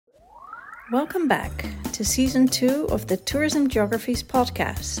Welcome back to Season 2 of the Tourism Geographies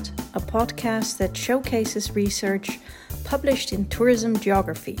podcast, a podcast that showcases research published in Tourism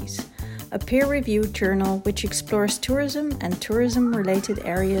Geographies, a peer-reviewed journal which explores tourism and tourism-related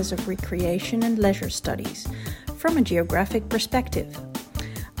areas of recreation and leisure studies from a geographic perspective.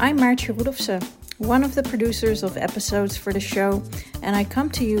 I'm Maartje Roelofse, one of the producers of episodes for the show, and I come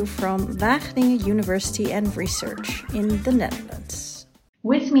to you from Wageningen University and Research in the Netherlands.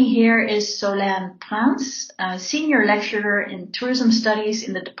 With me here is Solène Praans, a senior lecturer in tourism studies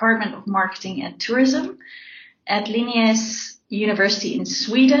in the Department of Marketing and Tourism at Linnaeus University in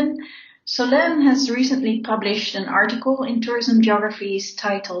Sweden. Solène has recently published an article in Tourism Geographies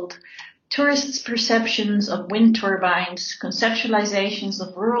titled Tourists' Perceptions of Wind Turbines, Conceptualizations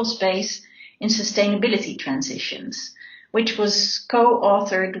of Rural Space in Sustainability Transitions, which was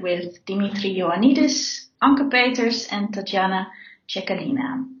co-authored with Dimitri Ioannidis, Anke Peters, and Tatjana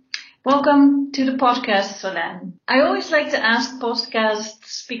Cekalina. Welcome to the podcast, Solène. I always like to ask podcast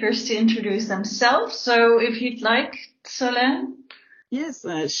speakers to introduce themselves, so if you'd like, Solène. Yes,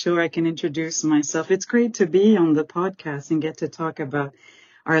 sure, I can introduce myself. It's great to be on the podcast and get to talk about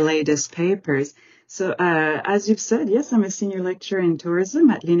our latest papers. So, as you've said, yes, I'm a senior lecturer in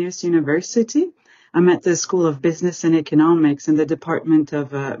tourism at Linnaeus University. I'm at the School of Business and Economics in the Department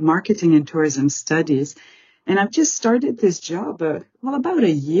of Marketing and Tourism Studies. And I've just started this job, about a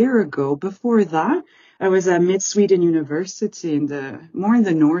year ago. Before that, I was at Mid-Sweden University more in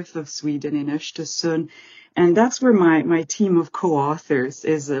the north of Sweden in Östersund. And that's where my team of co-authors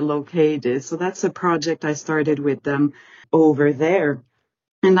is located. So that's a project I started with them over there.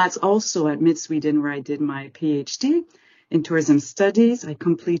 And that's also at Mid-Sweden where I did my PhD in tourism studies. I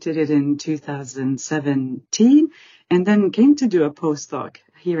completed it in 2017 and then came to do a postdoc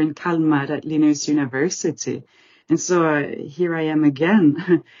here in Kalmar at Linnaeus University. And so here I am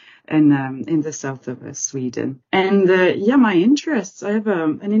again in the south of Sweden. And my interests, I have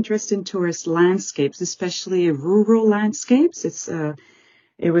an interest in tourist landscapes, especially rural landscapes.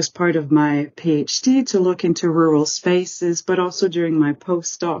 It was part of my PhD to look into rural spaces, but also during my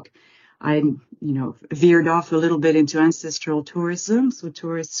postdoc, I, veered off a little bit into ancestral tourism. So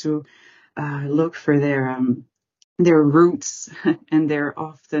tourists who look for their roots, and they're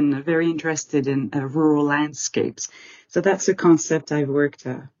often very interested in rural landscapes. So that's a concept I've worked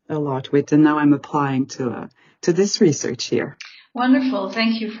a lot with, and now I'm applying to this research here. Wonderful.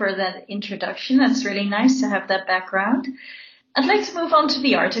 Thank you for that introduction. That's really nice to have that background. I'd like to move on to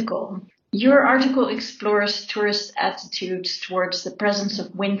the article. Your article explores tourist attitudes towards the presence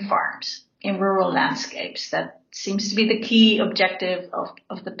of wind farms in rural landscapes. That seems to be the key objective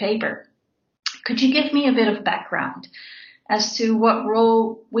of the paper. Could you give me a bit of background as to what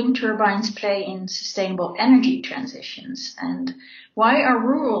role wind turbines play in sustainable energy transitions, and why are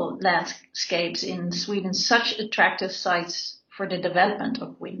rural landscapes in Sweden such attractive sites for the development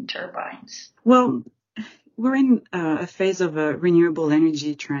of wind turbines? Well, we're in a phase of renewable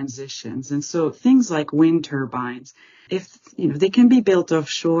energy transitions, and so things like wind turbines, they can be built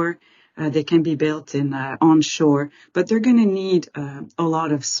offshore, they can be built in onshore, but they're going to need a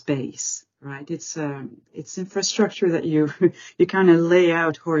lot of space. Right, it's infrastructure that you kind of lay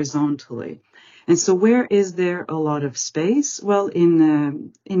out horizontally, and so where is there a lot of space? Well,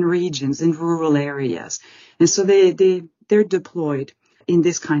 in regions, in rural areas, and so they're deployed in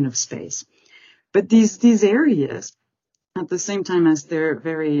this kind of space. But these areas, at the same time as they're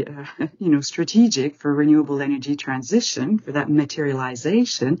very strategic for renewable energy transition, for that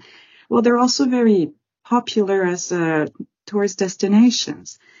materialization, well, they're also very popular as tourist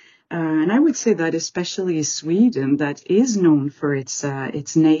destinations. And I would say that especially Sweden, that is known for its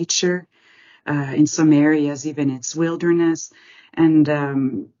nature, in some areas, even its wilderness. And,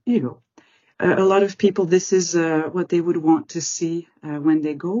 a lot of people, this is what they would want to see when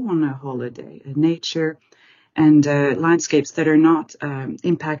they go on a holiday, nature and landscapes that are not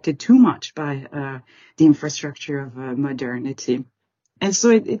impacted too much by the infrastructure of modernity. And so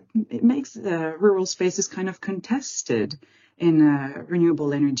it makes rural spaces kind of contested in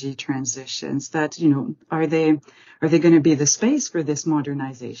renewable energy transitions. That, are they going to be the space for this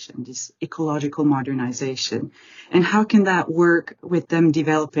modernization, this ecological modernization? And how can that work with them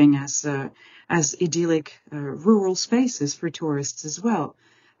developing as idyllic rural spaces for tourists as well,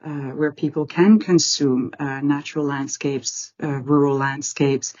 where people can consume natural landscapes, rural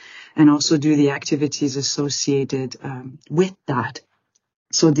landscapes, and also do the activities associated with that?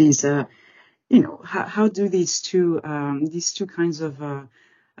 So these how do these two kinds of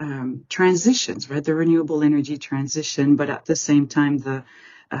transitions, right? The renewable energy transition, but at the same time the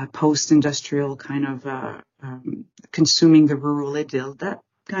post-industrial kind of consuming the rural idyll,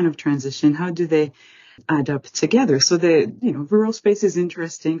 kind of transition? How do they add up together? So rural space is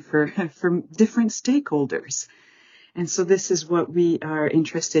interesting for different stakeholders. And so this is what we are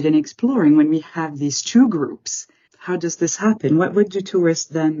interested in exploring when we have these two groups. How does this happen? What do tourists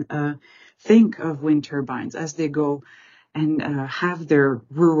then think of wind turbines as they go and have their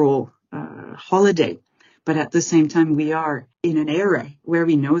rural holiday? But at the same time, we are in an era where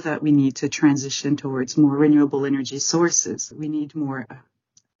we know that we need to transition towards more renewable energy sources. We need more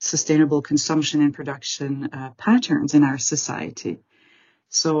sustainable consumption and production patterns in our society.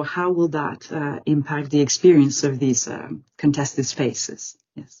 So how will that impact the experience of these contested spaces?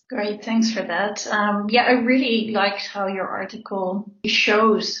 Yes. Great, thanks for that. I really liked how your article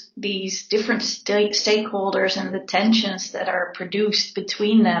shows these different stakeholders and the tensions that are produced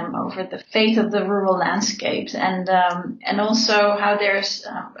between them over the fate of the rural landscapes, and also how there's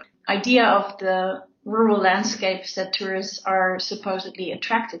idea of the rural landscapes that tourists are supposedly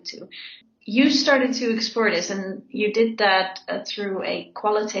attracted to. You started to explore this, and you did that through a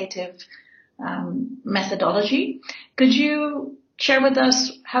qualitative methodology. Could you share with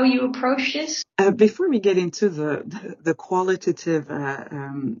us how you approach this? Before we get into the qualitative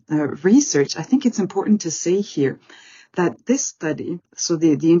research, I think it's important to say here that this study, so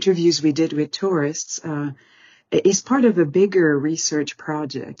the interviews we did with tourists, is part of a bigger research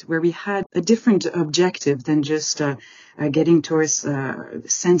project where we had a different objective than just getting tourists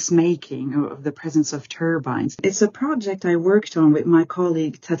sense-making of the presence of turbines. It's a project I worked on with my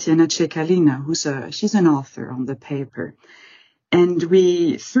colleague Tatiana Cekalina, she's an author on the paper. And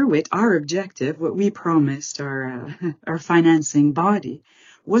we, through it, our objective, what we promised our financing body,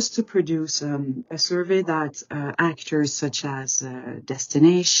 was to produce a survey that actors such as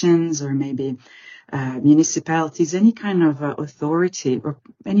destinations or maybe municipalities, any kind of authority or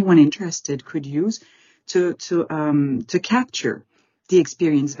anyone interested could use to capture the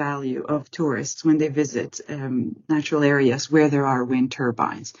experience value of tourists when they visit natural areas where there are wind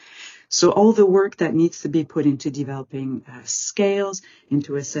turbines. So all the work that needs to be put into developing scales,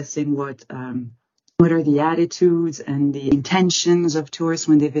 into assessing what are the attitudes and the intentions of tourists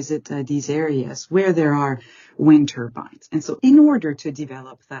when they visit these areas where there are wind turbines. And so in order to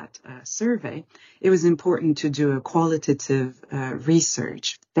develop that survey, it was important to do a qualitative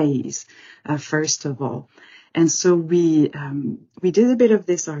research phase, first of all. And so we did a bit of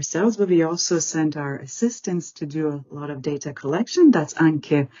this ourselves, but we also sent our assistants to do a lot of data collection. That's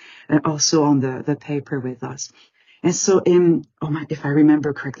Anke also on the paper with us. And so if I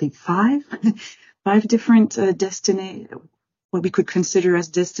remember correctly, five different what we could consider as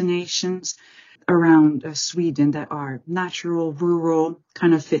destinations around Sweden that are natural, rural,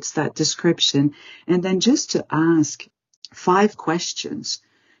 kind of fits that description. And then just to ask 5 questions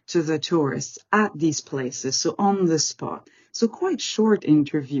to the tourists at these places, so on the spot. So quite short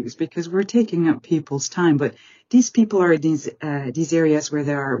interviews because we're taking up people's time, but these people are in these areas where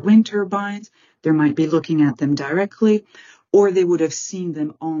there are wind turbines. They might be looking at them directly, or they would have seen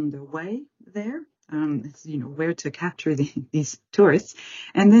them on the way there, where to capture these tourists.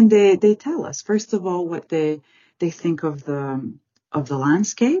 And then they tell us, first of all, what they think of the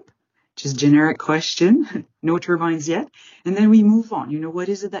landscape. Just generic question, no turbines yet. And then we move on. What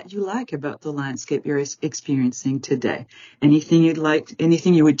is it that you like about the landscape you're experiencing today? Anything you'd like,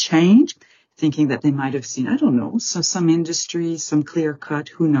 anything you would change? Thinking that they might have seen, I don't know, so some industry, some clear cut,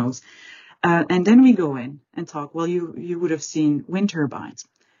 who knows? And then we go in and talk, well, you would have seen wind turbines.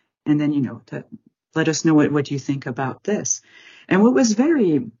 And then, to let us know what you think about this. And what was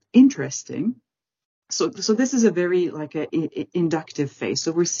very interesting, so this is a very inductive phase.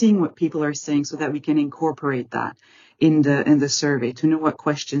 So we're seeing what people are saying so that we can incorporate that in the survey to know what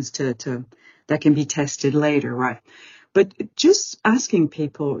questions that can be tested later, right? But just asking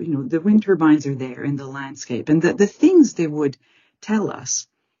people, the wind turbines are there in the landscape, and the things they would tell us,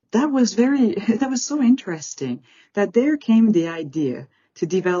 that was so interesting that there came the idea to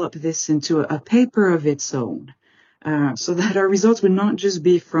develop this into a paper of its own. So that our results would not just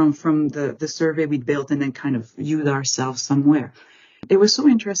be from the survey we'd built and then kind of viewed ourselves somewhere. It was so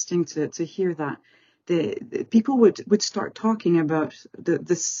interesting to hear that the people would start talking about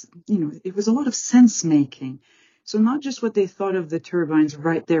this, it was a lot of sense making. So not just what they thought of the turbines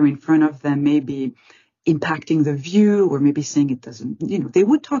right there in front of them, maybe impacting the view or maybe saying it doesn't, they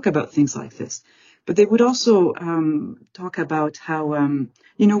would talk about things like this, but they would also talk about how,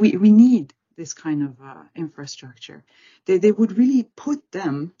 we need this kind of infrastructure. They would really put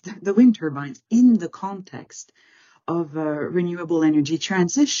the wind turbines, in the context of renewable energy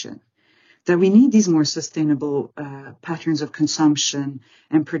transition, that we need these more sustainable patterns of consumption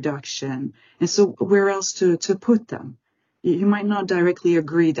and production. And so where else to put them? You might not directly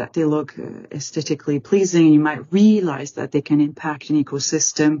agree that they look aesthetically pleasing. You might realize that they can impact an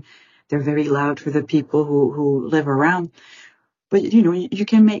ecosystem. They're very loud for the people who live around. But, you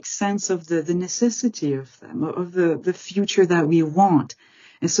can make sense of the necessity of them, of the future that we want.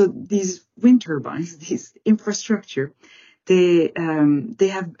 And so these wind turbines, these infrastructure, they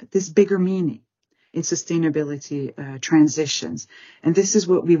have this bigger meaning in sustainability transitions. And this is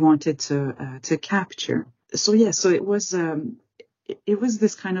what we wanted to capture. So it was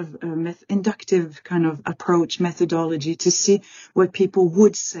this kind of inductive kind of approach methodology to see what people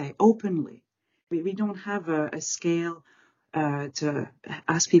would say openly. We don't have a scale to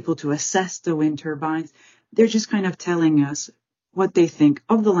ask people to assess the wind turbines. They're just kind of telling us what they think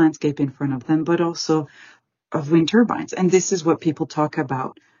of the landscape in front of them, but also of wind turbines. And this is what people talk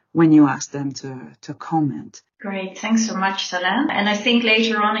about when you ask them to comment. Great. Thanks so much, Salène. And I think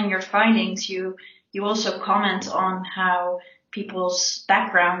later on in your findings, you also comment on how people's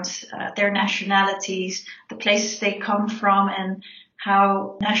backgrounds, their nationalities, the places they come from, and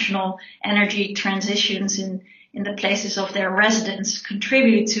how national energy transitions in the places of their residence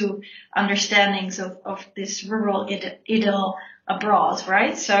contribute to understandings of this rural idyll abroad,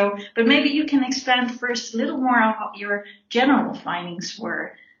 right? So, but maybe you can expand first a little more on what your general findings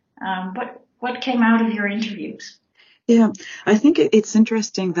were. What came out of your interviews? Yeah, I think it's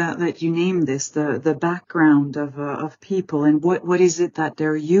interesting that you name this, the background of people and what is it that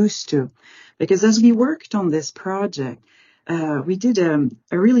they're used to. Because as we worked on this project, we did a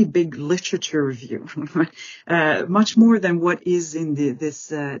really big literature review, much more than what is in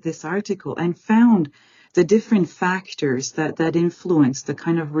this article, and found the different factors that influence the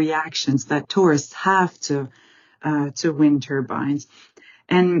kind of reactions that tourists have to wind turbines.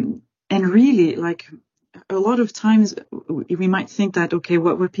 And really, like, a lot of times we might think that, okay,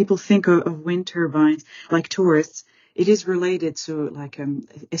 what people think of wind turbines, like tourists, it is related to like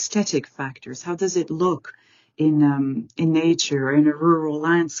aesthetic factors. How does it look in nature or in a rural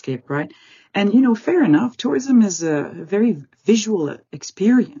landscape, right? And, fair enough, tourism is a very visual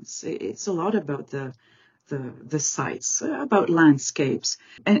experience. It's a lot about the sites, about landscapes.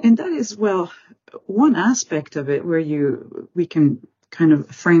 And that is, well, one aspect of it where we can kind of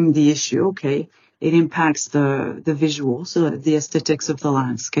frame the issue. Okay, it impacts the visuals, so the aesthetics of the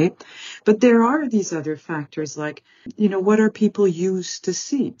landscape. But there are these other factors like, what are people used to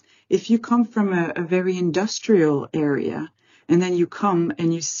see? If you come from a very industrial area and then you come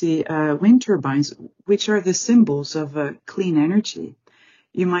and you see wind turbines, which are the symbols of clean energy,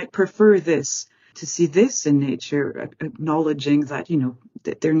 you might prefer to see this in nature, acknowledging that,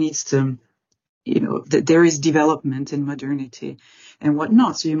 that there needs to, that there is development in modernity and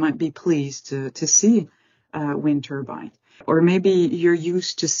whatnot. So you might be pleased to see wind turbines. Or maybe you're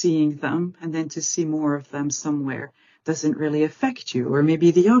used to seeing them, and then to see more of them somewhere doesn't really affect you. Or maybe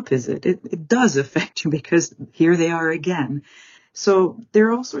the opposite. It does affect you because here they are again. So there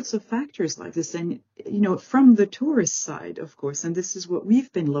are all sorts of factors like this. And, from the tourist side, of course, and this is what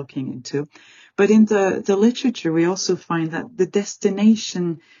we've been looking into. But in the literature, we also find that the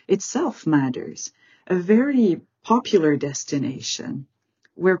destination itself matters. A very popular destination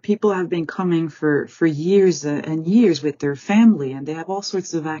where people have been coming for years and years with their family, and they have all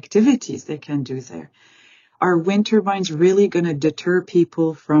sorts of activities they can do there. Are wind turbines really going to deter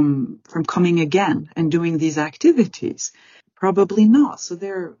people from coming again and doing these activities? Probably not. So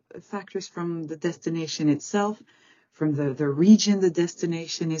there are factors from the destination itself, from the region the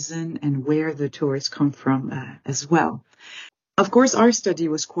destination is in, and where the tourists come from as well. Of course, our study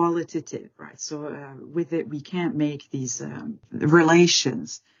was qualitative, right? So with it, we can't make these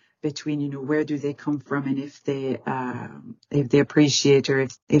relations between, where do they come from and if they appreciate or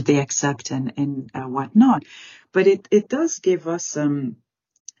if they accept and whatnot. But it does give us an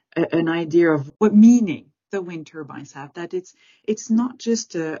idea of what meaning the wind turbines have, that it's not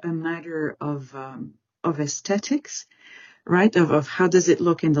just a matter of aesthetics, right? Of how does it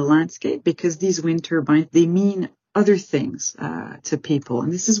look in the landscape, because these wind turbines, they mean other things to people.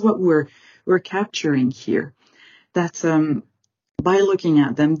 And this is what we're capturing here, that by looking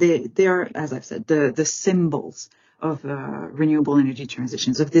at them, they are, as I've said, the symbols of renewable energy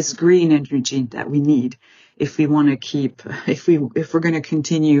transitions, of this green energy that we need if we want to keep, if we're going to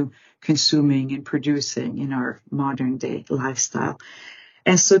continue consuming and producing in our modern day lifestyle.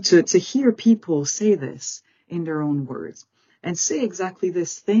 And so to hear people say this in their own words and say exactly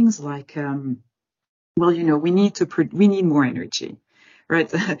these things like, we need more energy,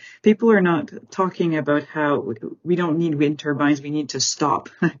 right? People are not talking about how we don't need wind turbines, we need to stop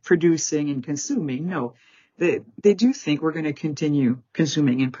producing and consuming. No, they do think we're going to continue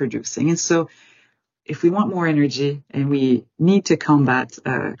consuming and producing. And so if we want more energy and we need to combat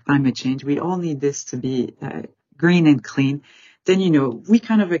climate change, we all need this to be green and clean, then, we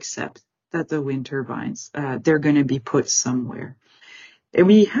kind of accept that the wind turbines, they're going to be put somewhere. And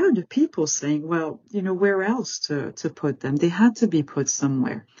we had people saying, well, where else to put them? They had to be put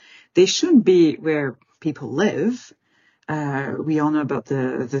somewhere. They shouldn't be where people live. We all know about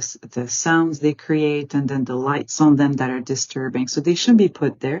the sounds they create and then the lights on them that are disturbing. So they shouldn't be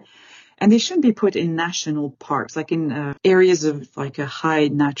put there. And they shouldn't be put in national parks, like in areas of like a high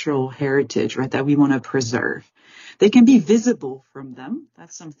natural heritage, right, that we want to preserve. They can be visible from them.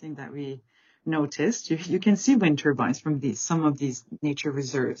 That's something that we noticed. You can see wind turbines from some of these nature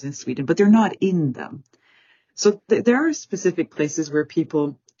reserves in Sweden, but they're not in them. So there are specific places where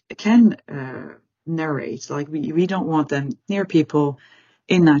people can narrate, like we don't want them near people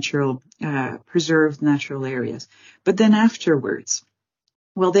in preserved natural areas. But then afterwards,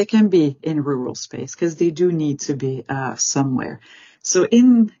 well, they can be in rural space because they do need to be somewhere. So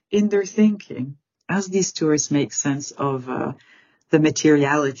in their thinking, as these tourists make sense of the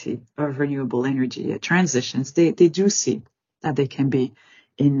materiality of renewable energy transitions, they do see that they can be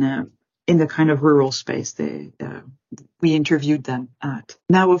in the kind of rural space we interviewed them at.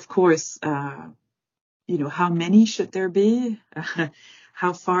 Now, of course, how many should there be?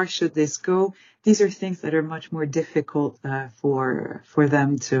 How far should this go? These are things that are much more difficult for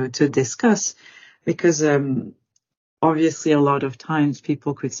them to discuss, because obviously a lot of times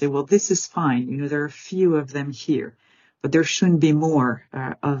people could say, well, this is fine. There are a few of them here, but there shouldn't be more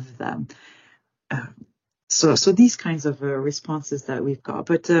of them. So these kinds of responses that we've got.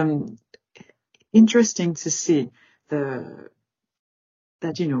 But interesting to see that,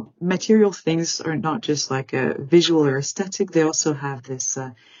 material things are not just like a visual or aesthetic. They also have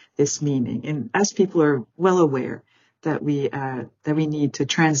this meaning. And as people are well aware that we need to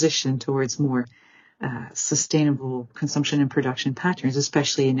transition towards more sustainable consumption and production patterns,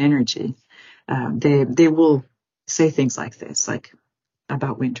 especially in energy, they will say things like this, like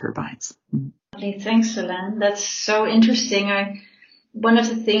about wind turbines. Thanks, Hélène. That's so interesting. One of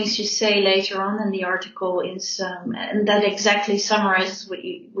the things you say later on in the article is, and that exactly summarizes what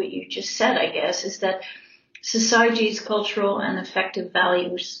you just said, I guess, is that society's cultural and affective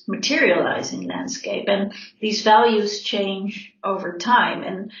values materialize in landscape, and these values change over time.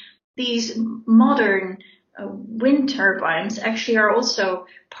 And these modern wind turbines actually are also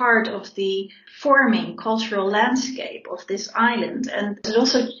part of the forming cultural landscape of this island, and it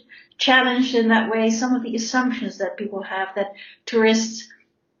also challenged in that way some of the assumptions that people have that tourists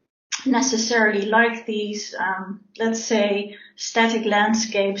necessarily like these, let's say, static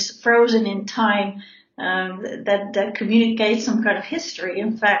landscapes frozen in time that communicate some kind of history.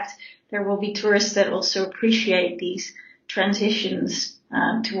 In fact, there will be tourists that also appreciate these transitions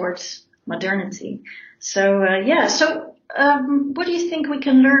towards modernity. So what do you think we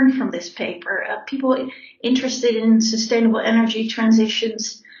can learn from this paper? People interested in sustainable energy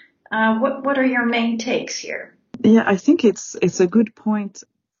transitions, what are your main takes here? Yeah, I think it's a good point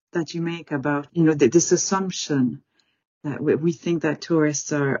that you make about, this assumption that we think that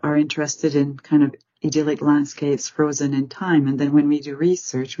tourists are interested in kind of idyllic landscapes frozen in time. And then when we do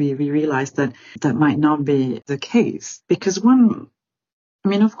research, we realize that might not be the case. Because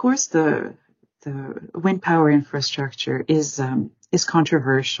of course, the wind power infrastructure is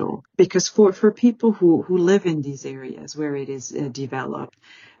controversial, because for people who live in these areas where it is developed,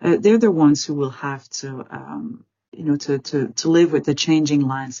 they're the ones who will have to live with the changing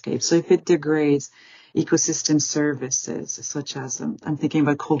landscape. So if it degrades ecosystem services, such as I'm thinking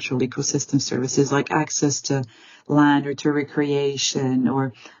about cultural ecosystem services like access to land or to recreation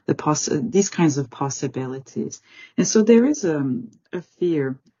or these kinds of possibilities. And so there is a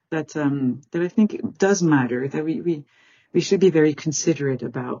fear that I think it does matter, that we should be very considerate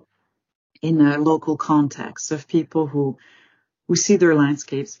about in a local context of people who see their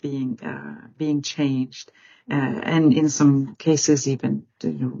landscapes being changed, and in some cases even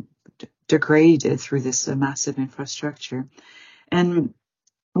degraded through this massive infrastructure. And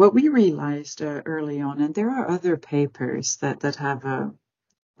what we realized early on, and there are other papers that have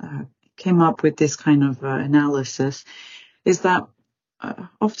came up with this kind of analysis, is that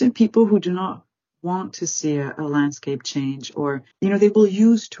often people who do not want to see a landscape change, or they will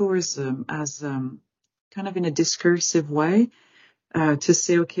use tourism as kind of in a discursive way to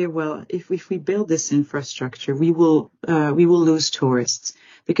say, okay, well, if we build this infrastructure, we will lose tourists,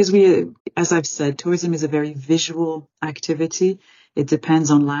 because as I've said, tourism is a very visual activity. It depends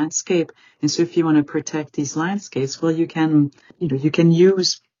on landscape, and so if you want to protect these landscapes, well, you can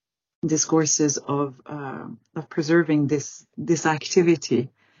use discourses of preserving this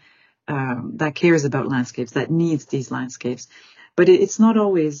activity that cares about landscapes, that needs these landscapes. But it's not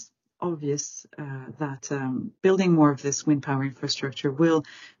always obvious that building more of this wind power infrastructure will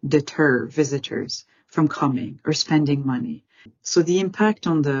deter visitors from coming or spending money. So the impact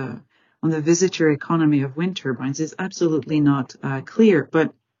on the visitor economy of wind turbines is absolutely not clear,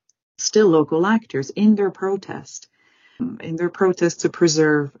 but still local actors in their protest to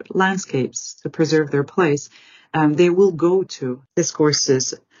preserve landscapes, to preserve their place, they will go to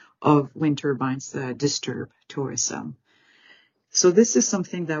discourses of wind turbines disturb tourism. So this is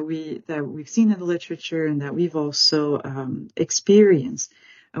something that we've seen in the literature and that we've also experienced,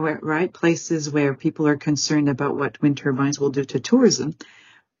 right? Places where people are concerned about what wind turbines will do to tourism.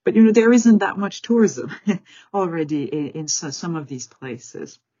 But, there isn't that much tourism already in some of these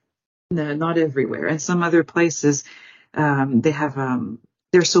places. No, not everywhere. And some other places,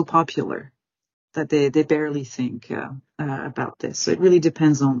 they're so popular that they barely think about this. So it really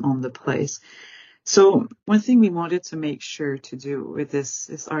depends on the place. So one thing we wanted to make sure to do with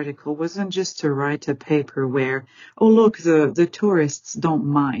this article wasn't just to write a paper where, oh, look, the tourists don't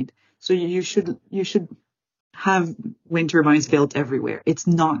mind. So you should have wind turbines built everywhere. It's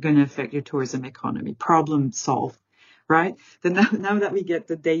not going to affect your tourism economy. Problem solved, right? Then now that we get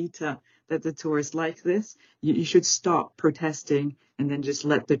the data that the tourists like this, you should stop protesting and then just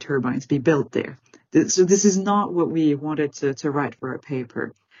let the turbines be built there. So this is not what we wanted to write for our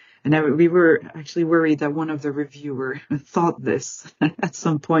paper. And we were actually worried that one of the reviewers thought this at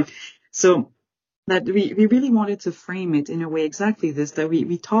some point. So that we really wanted to frame it in a way exactly this, that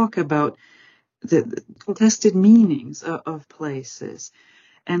we talk about the contested meanings of places.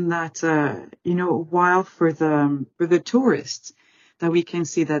 And that, while for the tourists, that we can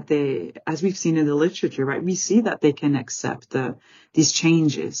see that they, as we've seen in the literature, right, we see that they can accept these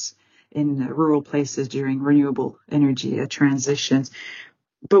changes in rural places during renewable energy transitions.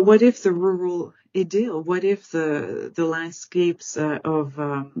 But what if the rural idyll? What if the landscapes of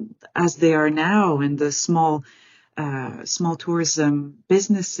as they are now and the small tourism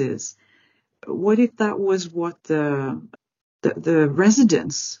businesses? What if that was what the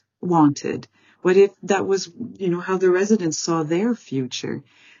residents wanted? What if that was, how the residents saw their future,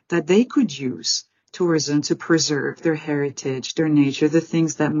 that they could use tourism to preserve their heritage, their nature, the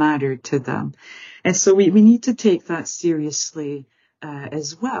things that mattered to them? And so we need to take that seriously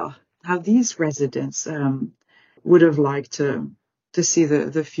as well, how these residents would have liked to see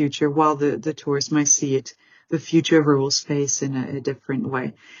the future, while the tourists might see it, the future of rural space in a different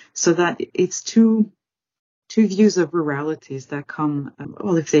way. So that it's two views of ruralities that come,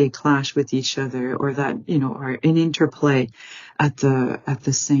 if they clash with each other, or that, are in interplay at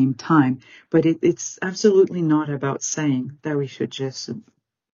the same time. But it's absolutely not about saying that we should just,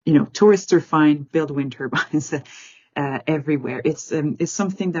 tourists are fine, build wind turbines everywhere. It's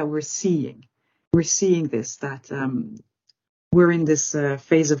something that we're seeing. We're seeing this, that we're in this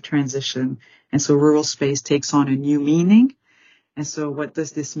phase of transition. And so rural space takes on a new meaning. And so what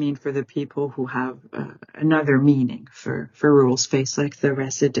does this mean for the people who have another meaning for rural space, like the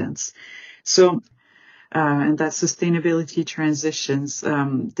residents? So, and that sustainability transitions,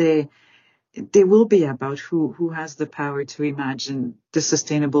 they will be about who has the power to imagine the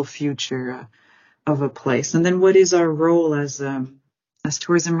sustainable future of a place. And then what is our role as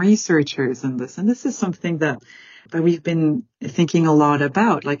tourism researchers in this? And this is something that we've been thinking a lot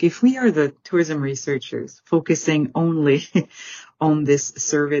about. Like, if we are the tourism researchers focusing only on this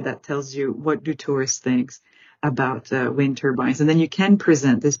survey that tells you what do tourists think about wind turbines, and then you can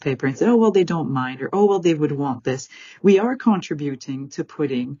present this paper and say, oh, well, they don't mind, or, oh, well, they would want this. We are contributing to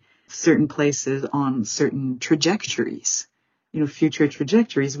putting certain places on certain trajectories, future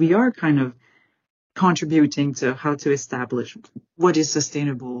trajectories. We are kind of contributing to how to establish what is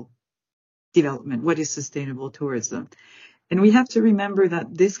sustainable development, what is sustainable tourism. And we have to remember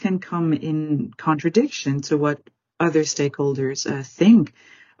that this can come in contradiction to what other stakeholders think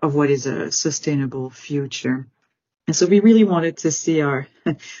of what is a sustainable future. And so we really wanted to see our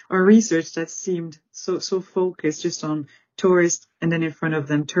research that seemed so focused just on tourists, and then in front of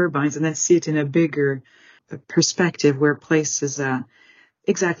them turbines, and then see it in a bigger perspective where places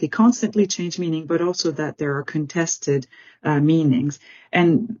exactly constantly change meaning, but also that there are contested meanings.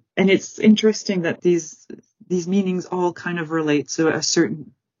 And it's interesting that these meanings all kind of relate to a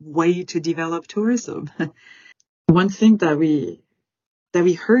certain way to develop tourism. One thing that we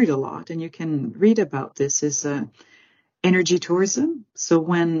heard a lot, and you can read about this, is energy tourism. So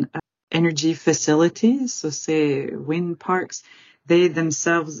when energy facilities, so say wind parks, they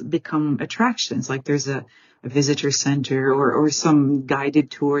themselves become attractions, like there's a visitor center or some guided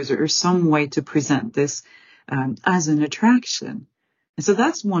tours or some way to present this as an attraction. And so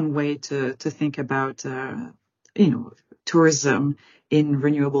that's one way to think about, tourism in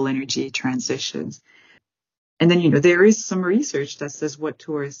renewable energy transitions. And then, there is some research that says what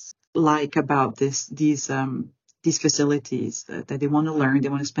tourists like about these facilities, that they want to learn, they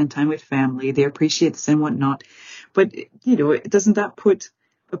want to spend time with family, they appreciate this and whatnot. But, doesn't that put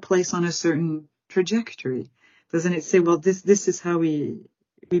a place on a certain trajectory? Doesn't it say, well, this is how we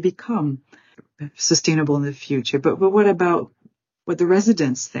become sustainable in the future? But what about what the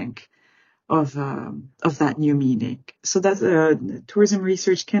residents think of that new meaning? So that tourism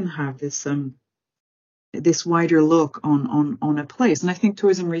research can have this wider look on a place. And I think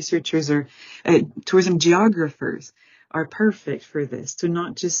tourism researchers tourism geographers are perfect for this, to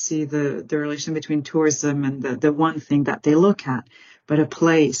not just see the relation between tourism and the one thing that they look at, but a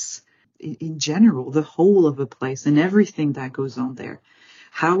place in general, the whole of a place and everything that goes on there.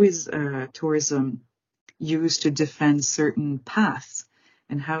 How is tourism used to defend certain paths?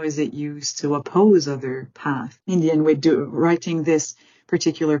 And how is it used to oppose other paths? In the end, we're writing this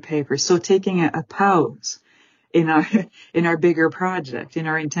particular paper. So taking a pause in our bigger project, in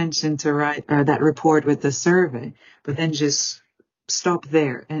our intention to write that report with the survey, but then just stop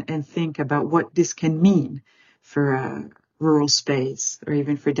there and think about what this can mean for rural space or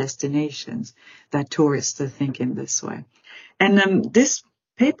even for destinations that tourists think in this way. And this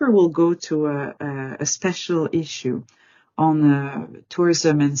paper will go to a special issue on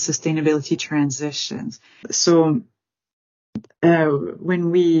tourism and sustainability transitions. So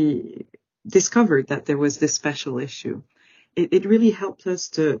when we discovered that there was this special issue, it really helped us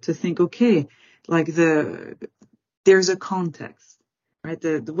to think, okay, like there's a context,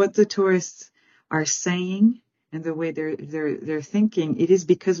 right? What the tourists are saying and the way they're thinking, it is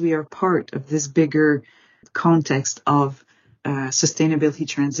because we are part of this bigger context of sustainability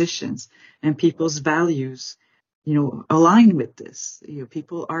transitions, and people's values align with this.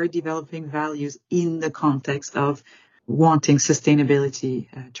 People are developing values in the context of wanting sustainability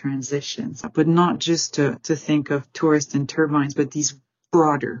transitions, but not just to think of tourists and turbines, but these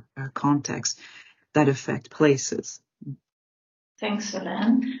broader contexts that affect places. Thanks,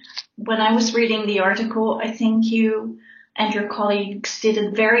 Solène. When I was reading the article, I think you and your colleagues did a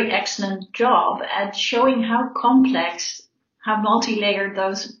very excellent job at showing how complex, how multi-layered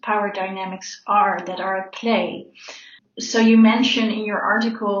those power dynamics are that are at play. So you mentioned in your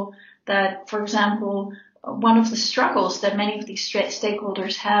article that, for example, one of the struggles that many of these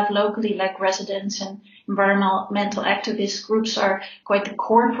stakeholders have locally, like residents and environmental activist groups, are quite the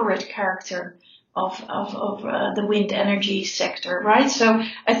corporate character of the wind energy sector, right? So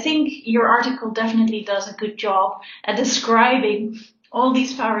I think your article definitely does a good job at describing all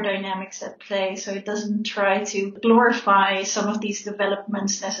these power dynamics at play. So it doesn't try to glorify some of these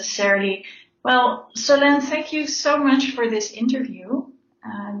developments necessarily. Well, Solène, thank you so much for this interview.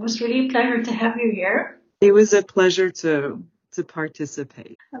 It was really a pleasure to have you here. It was a pleasure to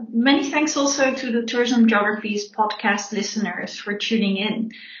participate. Many thanks also to the Tourism Geographies podcast listeners for tuning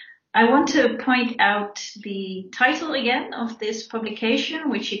in. I want to point out the title again of this publication,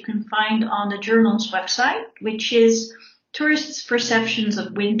 which you can find on the journal's website, which is Tourists' Perceptions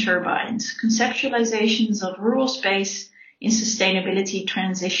of Wind Turbines, Conceptualizations of Rural Space in Sustainability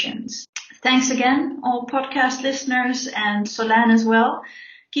Transitions. Thanks again, all podcast listeners, and Solène as well.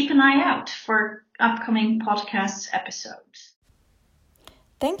 Keep an eye out for upcoming podcast episodes.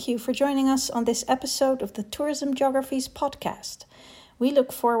 Thank you for joining us on this episode of the Tourism Geographies podcast. We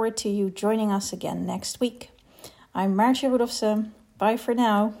look forward to you joining us again next week. I'm Maartje Rudolfsen. Bye for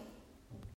now.